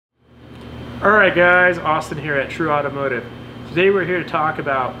Alright guys, Austin here at True Automotive. Today we're here to talk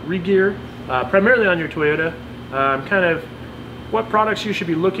about Regear, primarily on your Toyota. Kind of what products you should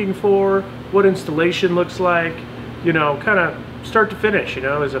be looking for, what installation looks like, you know, kind of start to finish, you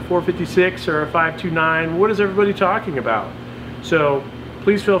know, is a 456 or a 529, what is everybody talking about? So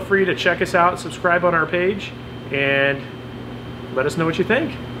please feel free to check us out, subscribe on our page, and let us know what you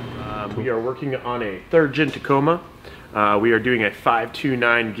think. We are working on a 3rd gen Tacoma. We are doing a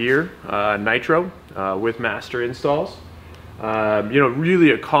 529 gear Nitro with master installs. You know,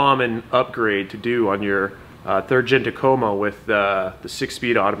 really a common upgrade to do on your 3rd gen Tacoma with the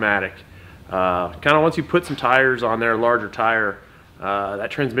 6-speed automatic. Kind of once you put some tires on there, larger tire,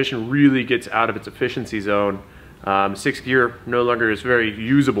 that transmission really gets out of its efficiency zone. 6 gear no longer is very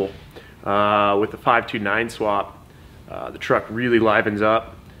usable. With the 529 swap, the truck really livens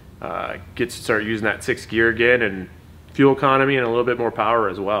up, gets to start using that 6 gear again, and fuel economy and a little bit more power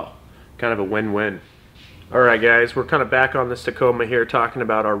as well. Kind of a win-win. Alright guys, we're kind of back on this Tacoma here talking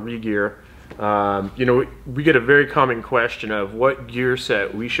about our Regear. You know, we get a very common question of what gear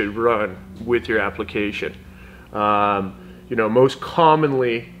set we should run with your application. You know, most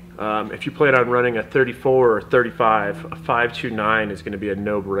commonly, if you plan on running a 34 or 35, a 529 is going to be a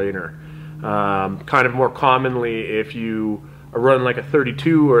no-brainer. Kind of more commonly, if you are running like a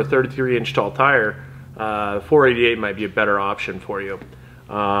 32 or a 33 inch tall tire, 488 might be a better option for you.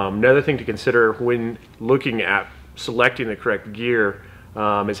 Another thing to consider when looking at selecting the correct gear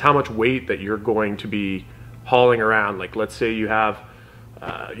is how much weight that you're going to be hauling around. Like, let's say you have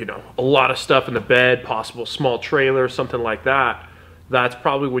you know, a lot of stuff in the bed, possible small trailer, something like that. That's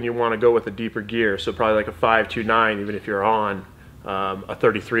probably when you want to go with a deeper gear. So probably like a 529, even if you're on a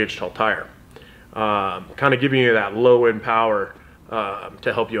 33 inch tall tire. Kind of giving you that low end power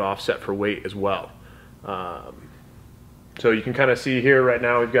to help you offset for weight as well. So you can kind of see here right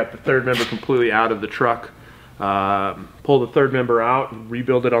now we've got the 3rd member completely out of the truck. Pull the 3rd member out,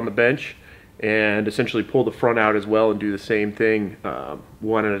 rebuild it on the bench, and essentially pull the front out as well and do the same thing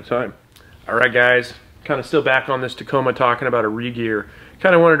one at a time. Alright guys, kind of still back on this Tacoma talking about a Regear.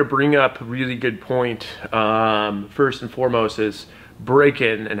 Kind of wanted to bring up a really good point. First and foremost is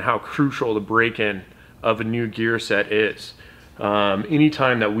break-in and how crucial the break-in of a new gear set is.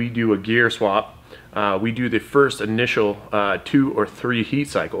 Anytime that we do a gear swap, we do the first initial 2 or 3 heat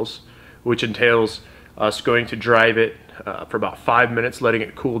cycles, which entails us going to drive it for about 5 minutes, letting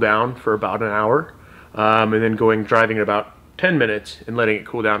it cool down for about an hour, and then driving it about 10 minutes and letting it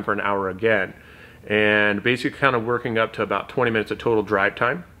cool down for an hour again. And basically kind of working up to about 20 minutes of total drive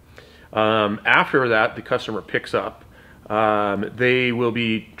time. After that, the customer picks up. They will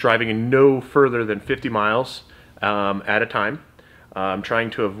be driving no further than 50 miles at a time. Trying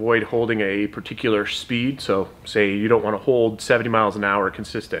to avoid holding a particular speed. So say you don't want to hold 70 miles an hour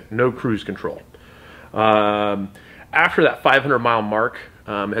consistent, no cruise control. After that 500 mile mark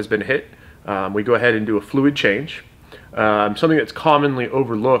has been hit, we go ahead and do a fluid change. Something that's commonly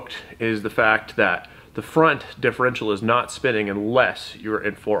overlooked is the fact that the front differential is not spinning unless you're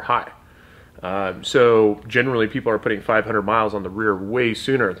in 4 high. So generally people are putting 500 miles on the rear way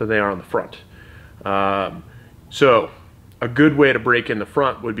sooner than they are on the front. So a good way to break in the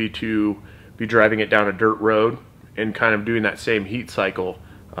front would be to be driving it down a dirt road and kind of doing that same heat cycle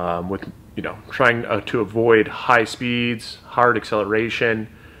with, you know, trying to avoid high speeds, hard acceleration,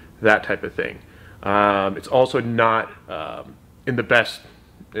 that type of thing. It's also not not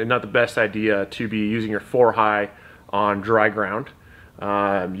the best idea to be using your 4 high on dry ground.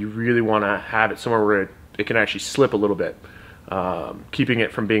 You really want to have it somewhere where it can actually slip a little bit, keeping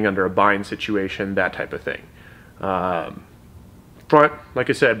it from being under a bind situation, that type of thing. Front, like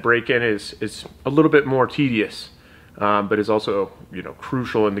I said, break-in is a little bit more tedious, but is also, you know,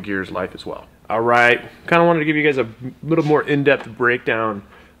 crucial in the gear's life as well. Alright, kind of wanted to give you guys a little more in-depth breakdown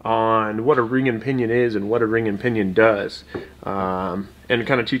on what a ring and pinion is and what a ring and pinion does, and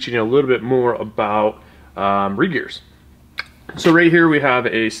kind of teaching you a little bit more about Regears. So right here we have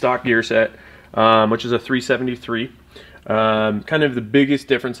a stock gear set, which is a 373. Kind of the biggest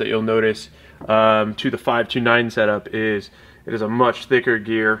difference that you'll notice to the 529 setup is it is a much thicker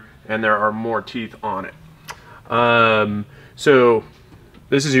gear and there are more teeth on it. So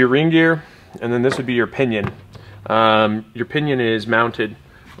this is your ring gear, and then this would be your pinion. Your pinion is mounted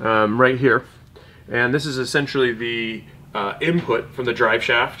right here, and this is essentially the input from the drive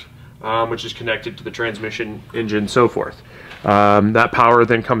shaft, which is connected to the transmission, engine, so forth. That power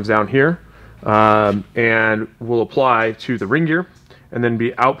then comes down here and will apply to the ring gear and then be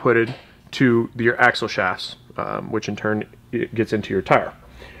outputted to your axle shafts, which in turn gets into your tire.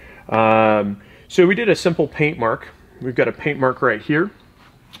 So we did a simple paint mark. We've got a paint mark right here,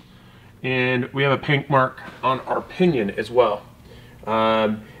 and we have a paint mark on our pinion as well.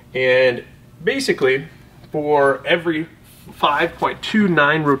 And basically, for every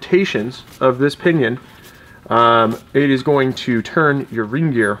 5.29 rotations of this pinion, it is going to turn your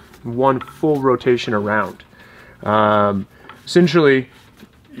ring gear one full rotation around. Essentially,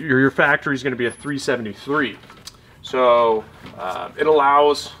 your factory is going to be a 373. So it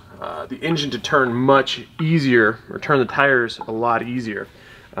allows the engine to turn much easier, or turn the tires a lot easier.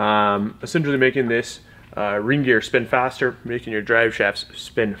 Essentially making this ring gear spin faster, making your drive shafts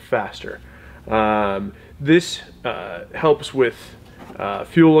spin faster. This helps with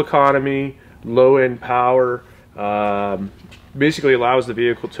fuel economy, low end power, basically allows the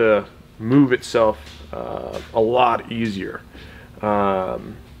vehicle to move itself a lot easier.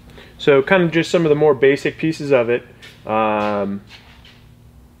 So kind of just some of the more basic pieces of it, and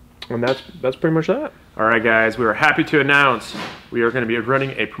that's pretty much that. All right, guys, we are happy to announce we are going to be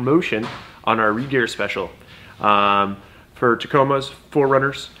running a promotion on our Regear special for Tacomas,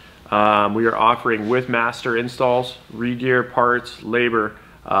 4Runners. We are offering with master installs, Regear parts, labor,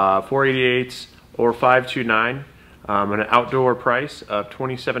 488s or 529, an outdoor price of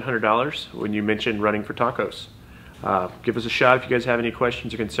 $2,700 when you mention running for tacos. Give us a shot if you guys have any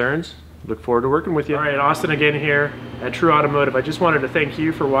questions or concerns. Look forward to working with you. All right, Austin again here at True Automotive. I just wanted to thank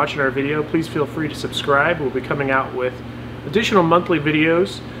you for watching our video. Please feel free to subscribe. We'll be coming out with additional monthly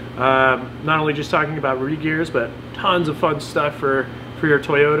videos, not only just talking about Regears, but tons of fun stuff for your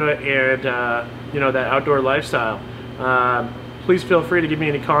Toyota and you know, that outdoor lifestyle. Please feel free to give me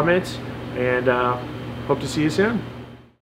any comments, and hope to see you soon.